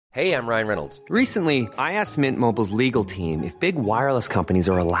Hey, I'm Ryan Reynolds. Recently, I asked Mint Mobile's legal team if big wireless companies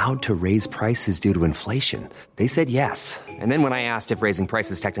are allowed to raise prices due to inflation. They said yes. And then when I asked if raising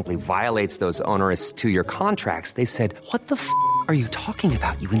prices technically violates those onerous two-year contracts, they said, "What the f*** are you talking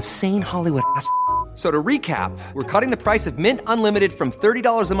about, you insane Hollywood ass?" So to recap, we're cutting the price of Mint Unlimited from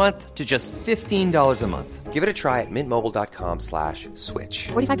 $30 a month to just $15 a month. Give it a try at mintmobile.com/switch.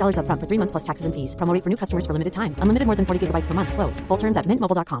 $45 up front for 3 months plus taxes and fees. Promo rate for new customers for limited time. Unlimited more than 40 gigabytes per month. Slows full terms at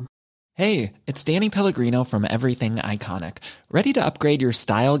mintmobile.com. Hey, it's Danny Pellegrino from Everything Iconic. Ready to upgrade your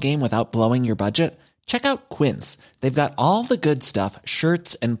style game without blowing your budget? Check out Quince. They've got all the good stuff,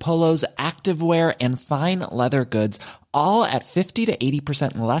 shirts and polos, activewear, and fine leather goods, all at 50 to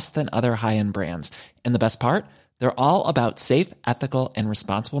 80% less than other high-end brands. And the best part? They're all about safe, ethical, and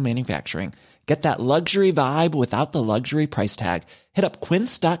responsible manufacturing. Get that luxury vibe without the luxury price tag. Hit up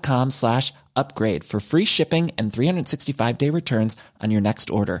quince.com/upgrade for free shipping and 365-day returns on your next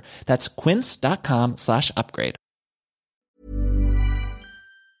order. That's quince.com/upgrade.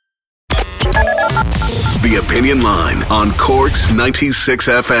 The Opinion Line on Cork's 96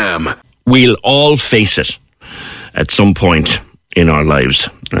 FM. We'll all face it at some point in our lives.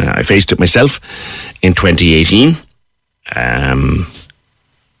 I faced it myself in 2018.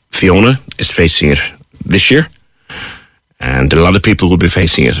 Fiona is facing it this year, and a lot of people will be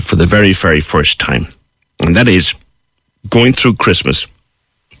facing it for the very, very first time. And that is going through Christmas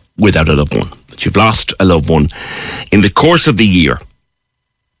without a loved one. That you've lost a loved one in the course of the year.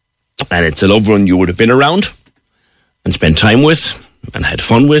 And it's a loved one you would have been around and spent time with and had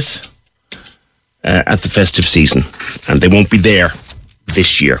fun with at the festive season. And they won't be there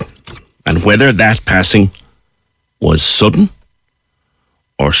this year. And whether that passing was sudden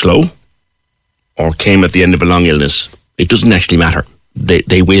or slow or came at the end of a long illness, it doesn't actually matter.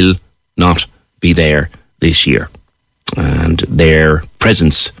 They will not be there this year. And their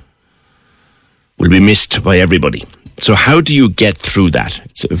presence will be missed by everybody. So how do you get through that?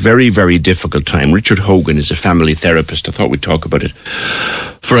 It's a very, very difficult time. Richard Hogan is a family therapist. I thought we'd talk about it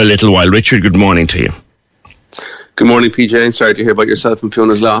for a little while. Richard, good morning to you. Good morning, PJ, and sorry to hear about yourself and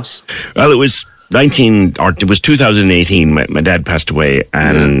Fiona's loss. Well, it was 2018. My dad passed away,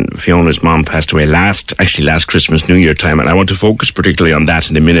 and Fiona's mom passed away last Christmas, New Year time, and I want to focus particularly on that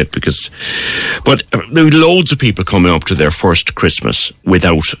in a minute but there were loads of people coming up to their first Christmas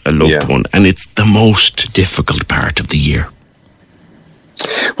without a loved one, and it's the most difficult part of the year.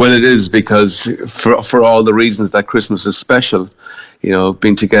 Well, it is, because for all the reasons that Christmas is special, you know,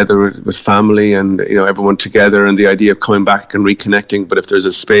 being together with family and, you know, everyone together, and the idea of coming back and reconnecting. But if there's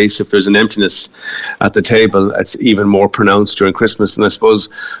a space, if there's an emptiness at the table, it's even more pronounced during Christmas. And I suppose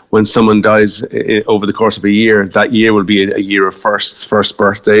when someone dies over the course of a year, that year will be a year of first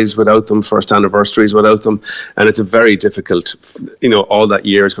birthdays without them, first anniversaries without them. And it's a very difficult, you know, all that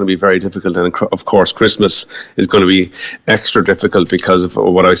year is going to be very difficult. And of course, Christmas is going to be extra difficult because of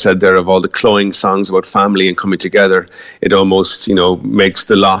what I said there, of all the cloying songs about family and coming together. It almost, you know, makes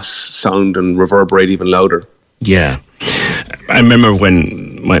the loss sound and reverberate even louder. Yeah. I remember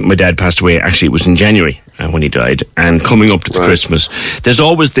when my dad passed away, actually it was in January when he died, and coming up to the Christmas, there's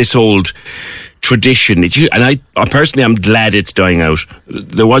always this old tradition that I personally, I'm glad it's dying out.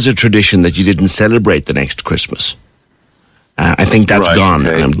 There was a tradition that you didn't celebrate the next Christmas. I think that's gone,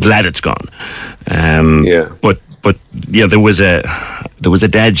 and I'm glad it's gone. But yeah, there was a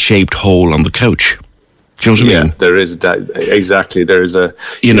dad-shaped hole on the couch. Do you know what I mean? There is exactly. There is a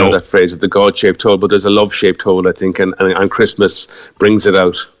you know that phrase of the God-shaped hole, but there's a love-shaped hole, I think, and Christmas brings it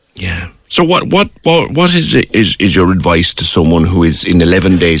out. Yeah. So what is your advice to someone who is in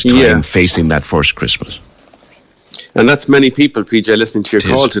 11 days' time facing that first Christmas? And that's many people, PJ, listening to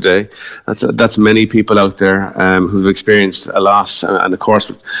your call today. That's many people out there who've experienced a loss. And of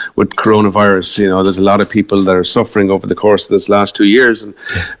course, with coronavirus, you know, there's a lot of people that are suffering over the course of this last 2 years. And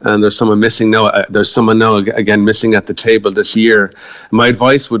there's someone missing now. There's someone now, again, missing at the table this year. My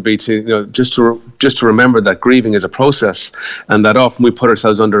advice would be to, you know, just to remember that grieving is a process, and that often we put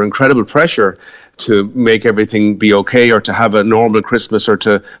ourselves under incredible pressure to make everything be okay, or to have a normal Christmas, or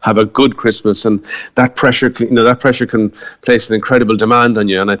to have a good Christmas, and that pressure can place an incredible demand on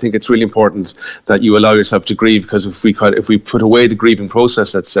you. And I think it's really important that you allow yourself to grieve, because if we put away the grieving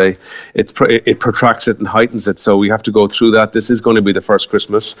process, let's say, it protracts it and heightens it. So we have to go through that. This is going to be the first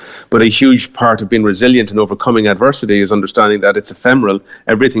Christmas, but a huge part of being resilient and overcoming adversity is understanding that it's ephemeral.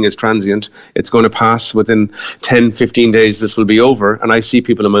 Everything is transient. It's going to pass within 10, 15 days. This will be over. And I see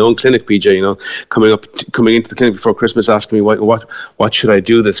people in my own clinic, PJ, you know, coming into the clinic before Christmas, asking me what should I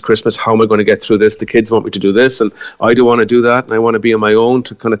do this Christmas? How am I going to get through this? The kids want me to do this, and I don't want to do that, and I want to be on my own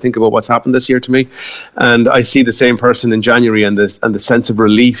to kind of think about what's happened this year to me. And I see the same person in January, and the sense of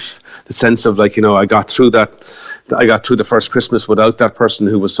relief, the sense of like, I got through the first Christmas without that person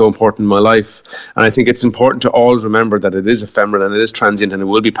who was so important in my life. And I think it's important to always remember that it is ephemeral and it is transient and it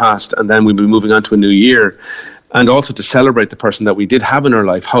will be past, and then we'll be moving on to a new year. And also to celebrate the person that we did have in our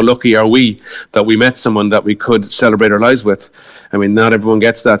life. How lucky are we that we met someone that we could celebrate our lives with? I mean, not everyone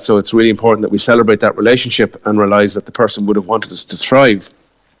gets that, so it's really important that we celebrate that relationship and realize that the person would have wanted us to thrive.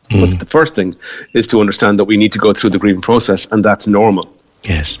 But the first thing is to understand that we need to go through the grieving process, and that's normal.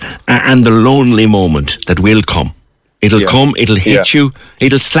 Yes, and the lonely moment that will come. It'll come, it'll hit you,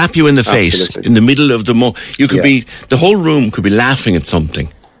 it'll slap you in the face in the middle of the you could be, the whole room could be laughing at something,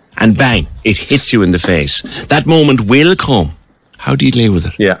 and bang, it hits you in the face. That moment will come. How do you deal with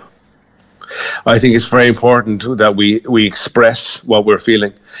it? Yeah. I think it's very important that we express what we're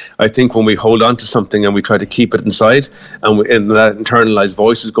feeling. I think when we hold on to something and we try to keep it inside, and that internalized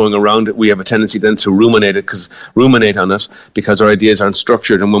voice is going around it, we have a tendency then to ruminate on it because our ideas aren't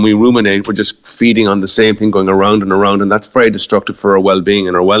structured. And when we ruminate, we're just feeding on the same thing, going around and around, and that's very destructive for our well-being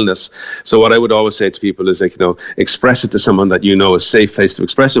and our wellness. So what I would always say to people is, like, express it to someone that you know is a safe place to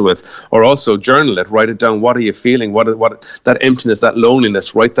express it with, or also journal it, write it down. What are you feeling? What that emptiness, that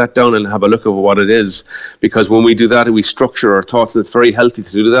loneliness, write that down and have a look at what it is. Because when we do that, we structure our thoughts, and it's very healthy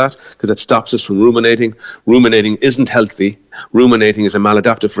to do that because it stops us from ruminating. Ruminating isn't healthy. Ruminating is a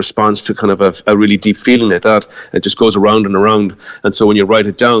maladaptive response to kind of a really deep feeling like that. It just goes around and around. And so when you write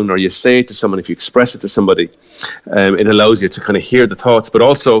it down or you say it to someone, if you express it to somebody, it allows you to kind of hear the thoughts. But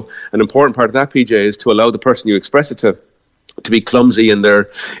also an important part of that, PJ, is to allow the person you express it to be clumsy in their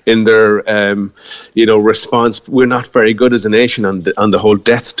response. We're not very good as a nation on the whole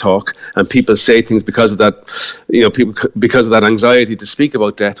death talk, and people say things because of that, because of that anxiety to speak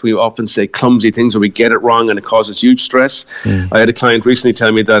about death. We often say clumsy things, or we get it wrong, and it causes huge stress. I had a client recently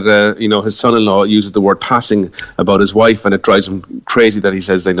tell me that his son-in-law uses the word passing about his wife, and it drives him crazy that he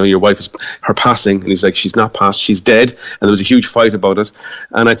says, "I know your wife is her passing," and he's like, "She's not passed, she's dead." And there was a huge fight about it.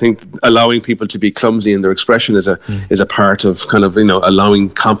 And I think allowing people to be clumsy in their expression is a part of kind of allowing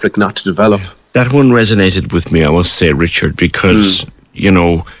conflict not to develop. That one resonated with me, I must say, Richard, because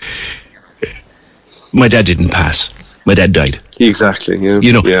my dad didn't pass. My dad died. Exactly.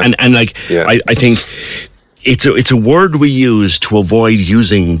 Yeah. I think it's a word we use to avoid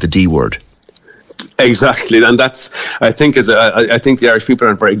using the D word. Exactly, and I think the Irish people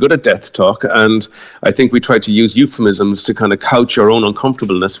aren't very good at death talk, and I think we try to use euphemisms to kind of couch our own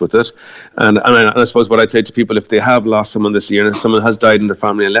uncomfortableness with it. And I suppose what I'd say to people, if they have lost someone this year and if someone has died in their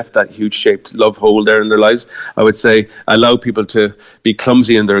family and left that huge shaped love hole there in their lives, I would say allow people to be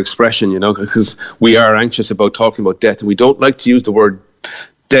clumsy in their expression, because we are anxious about talking about death, and we don't like to use the word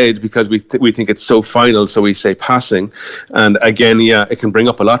dead because we think it's so final, so we say passing. And again, it can bring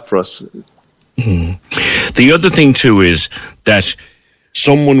up a lot for us. The other thing too is that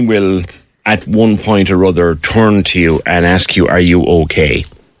someone will at one point or other turn to you and ask you, "Are you okay?"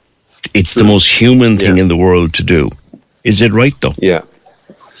 It's the most human thing in the world to do. Is it right though? Yeah.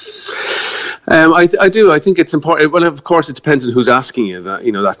 I do. I think it's important. Well, of course, it depends on who's asking you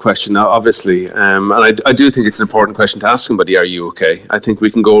that question. Now, obviously, and I do think it's an important question to ask somebody. Are you okay? I think we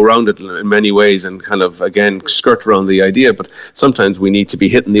can go around it in many ways and kind of again skirt around the idea. But sometimes we need to be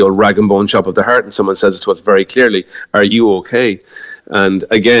hitting the old rag and bone shop of the heart, and someone says it to us very clearly. Are you okay? And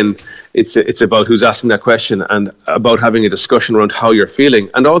again, it's about who's asking that question and about having a discussion around how you're feeling.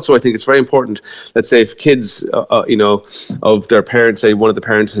 And also, I think it's very important. Let's say if kids, of their parents, say one of the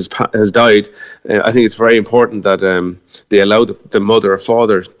parents has died, I think it's very important that they allow the mother or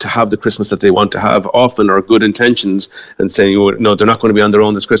father to have the Christmas that they want to have. Often are good intentions and saying, no, they're not going to be on their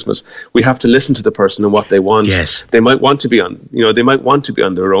own this Christmas. We have to listen to the person and what they want. Yes. They might want to be on. They might want to be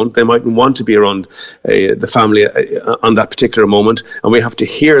on their own. They might want to be around the family on that particular moment. And we have to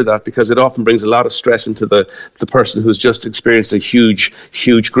hear that, because it often brings a lot of stress into the person who's just experienced a huge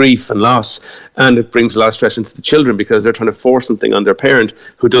grief and loss. And it brings a lot of stress into the children because they're trying to force something on their parent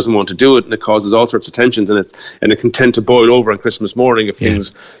who doesn't want to do it, and it causes all sorts of tensions, and it can tend to boil over on Christmas morning if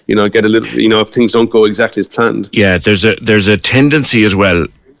things, get a little, if things don't go exactly as planned. Yeah, there's a tendency as well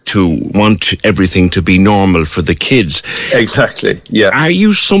to want everything to be normal for the kids. Exactly, yeah. Are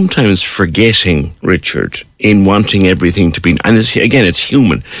you sometimes forgetting, Richard, in wanting everything to be, and it's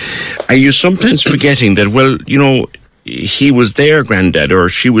human, are you sometimes forgetting that, well, he was their granddad, or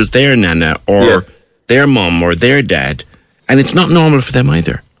she was their nana, or their mum, or their dad, and it's not normal for them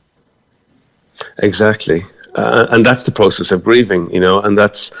either? Exactly. And that's the process of grieving, and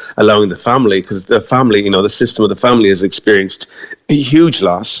that's allowing the family, because the family, the system of the family has experienced a huge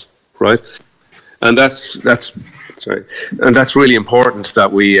loss, right? And that's really important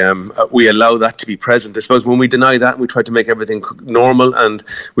that we allow that to be present. I suppose when we deny that and we try to make everything normal and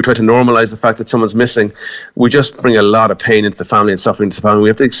we try to normalize the fact that someone's missing, we just bring a lot of pain into the family and suffering into the family. We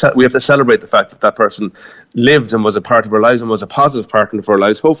have to celebrate the fact that person lived and was a part of our lives and was a positive part of our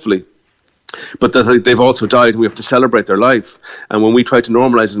lives, hopefully. But that they've also died, and we have to celebrate their life. And when we try to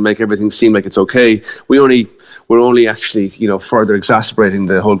normalize and make everything seem like it's okay, we're only actually, further exacerbating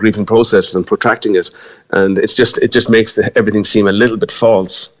the whole grieving process and protracting it. And it just makes everything seem a little bit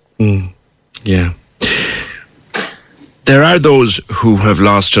false. Yeah. There are those who have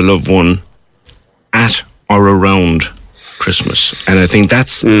lost a loved one at or around Christmas, and I think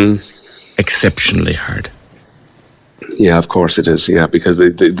that's exceptionally hard. Yeah, of course it is. Yeah, because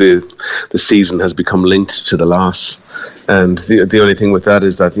the season has become linked to the loss, and the only thing with that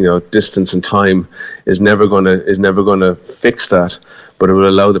is that distance and time is never going to fix that, but it will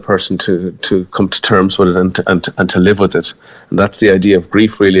allow the person to come to terms with it and to live with it. And that's the idea of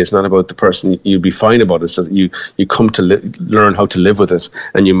grief. Really, it's not about the person. You'll be fine about it. So that you come to learn how to live with it,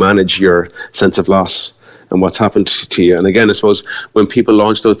 and you manage your sense of loss and what's happened to you. And again, I suppose when people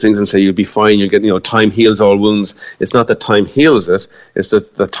launch those things and say you'll be fine, you get, time heals all wounds. It's not that time heals it. It's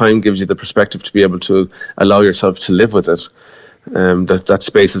that time gives you the perspective to be able to allow yourself to live with it. That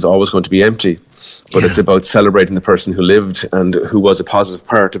space is always going to be empty. But it's about celebrating the person who lived and who was a positive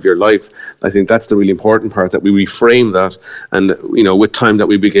part of your life. I think that's the really important part, that we reframe that. And, with time, that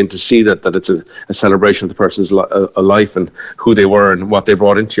we begin to see that it's a celebration of the person's life and who they were and what they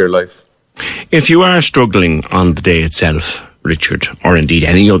brought into your life. If you are struggling on the day itself, Richard, or indeed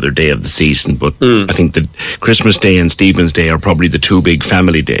any other day of the season, but I think that Christmas Day and Stephen's Day are probably the two big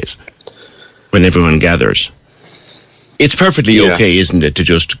family days when everyone gathers. It's perfectly okay, isn't it, to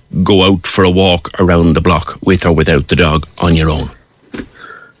just go out for a walk around the block with or without the dog on your own?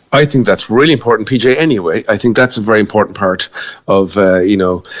 I think that's really important, PJ. Anyway, I think that's a very important part of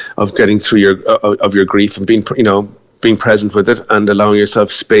of getting through your grief and being present with it and allowing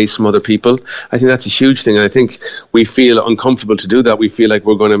yourself space from other people. I think that's a huge thing. And I think we feel uncomfortable to do that. We feel like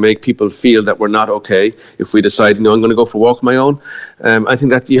we're going to make people feel that we're not okay if we decide, I'm going to go for a walk on my own. I think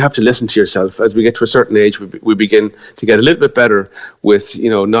that you have to listen to yourself. As we get to a certain age, we begin to get a little bit better with,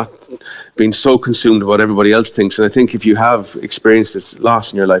 not being so consumed with what everybody else thinks. And I think if you have experienced this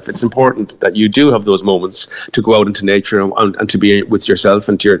loss in your life, it's important that you do have those moments to go out into nature and to be with yourself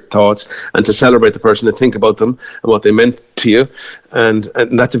and to your thoughts and to celebrate the person and think about them and what they meant to you, and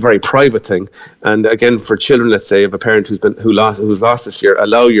that's a very private thing. And again, for children, let's say, of a parent who's lost this year,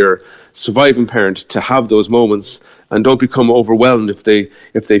 allow your surviving parent to have those moments, and don't become overwhelmed if you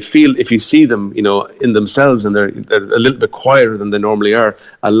see them, in themselves and they're a little bit quieter than they normally are.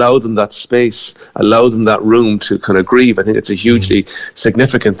 Allow them that space, allow them that room to kind of grieve. I think it's a hugely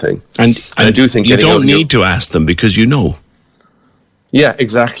significant thing. And I do think you don't need to ask them, because Yeah,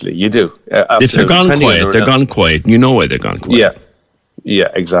 exactly. You do. If they're gone quiet, they're gone quiet. You know why they're gone quiet.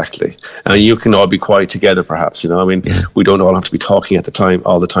 Yeah, exactly. And you can all be quiet together, perhaps. We don't all have to be talking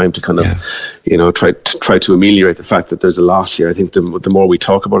all the time to kind of, try to ameliorate the fact that there's a loss here. I think the more we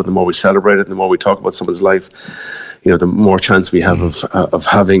talk about it, the more we celebrate it, the more we talk about someone's life, the more chance we have of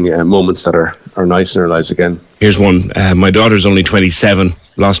having moments that are nice in our lives again. Here's one. My daughter's only 27,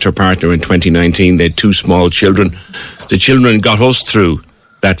 lost her partner in 2019. They had 2 small children. The children got us through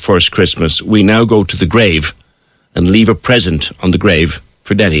that first Christmas. We now go to the grave and leave a present on the grave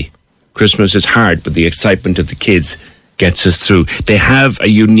for Daddy. Christmas is hard, but the excitement of the kids gets us through. They have a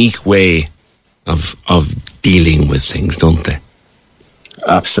unique way of dealing with things, don't they?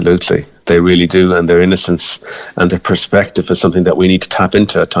 Absolutely. They really do. And their innocence and their perspective is something that we need to tap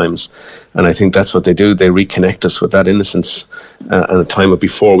into at times. And I think that's what they do. They reconnect us with that innocence and a time of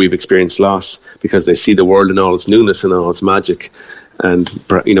before we've experienced loss, because they see the world in all its newness and all its magic. And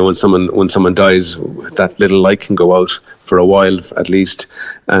when someone dies, that little light can go out for a while at least.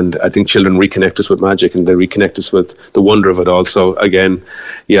 And I think children reconnect us with magic, and they reconnect us with the wonder of it all. So again,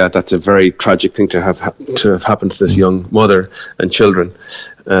 that's a very tragic thing to have happened to this young mother and children.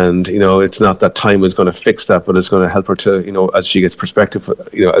 And it's not that time is going to fix that, but it's going to help her to, as she gets perspective,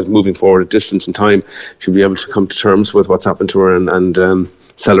 as moving forward at distance and time, she'll be able to come to terms with what's happened to her and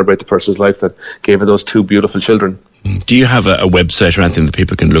celebrate the person's life that gave her those 2 beautiful children. Do you have a website or anything that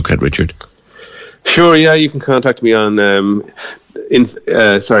people can look at, Richard? Sure, yeah. You can contact me on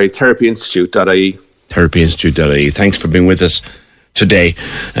therapyinstitute.ie. Therapyinstitute.ie. Thanks for being with us today.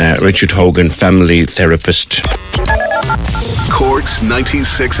 Richard Hogan, family therapist. Corks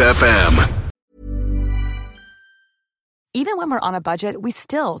 96 FM. Even when we're on a budget, we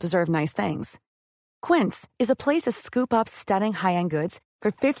still deserve nice things. Quince is a place to scoop up stunning high-end goods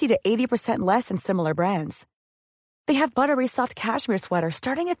for 50 to 80% less than similar brands. They have buttery soft cashmere sweaters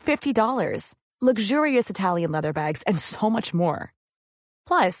starting at $50, luxurious Italian leather bags, and so much more.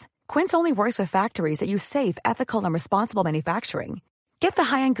 Plus, Quince only works with factories that use safe, ethical, and responsible manufacturing. Get the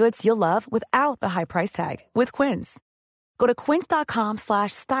high-end goods you'll love without the high price tag with Quince. Go to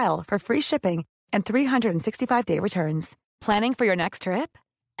quince.com/style for free shipping and 365-day returns. Planning for your next trip?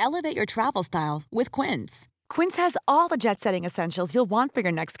 Elevate your travel style with Quince. Quince has all the jet-setting essentials you'll want for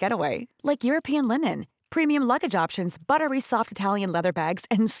your next getaway, like European linen, premium luggage options, buttery soft Italian leather bags,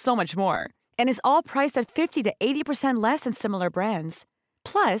 and so much more. And is all priced at 50 to 80% less than similar brands.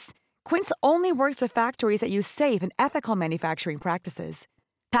 Plus, Quince only works with factories that use safe and ethical manufacturing practices.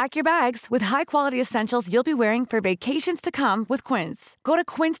 Pack your bags with high-quality essentials you'll be wearing for vacations to come with Quince. Go to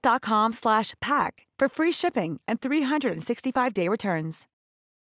quince.com/pack for free shipping and 365-day returns.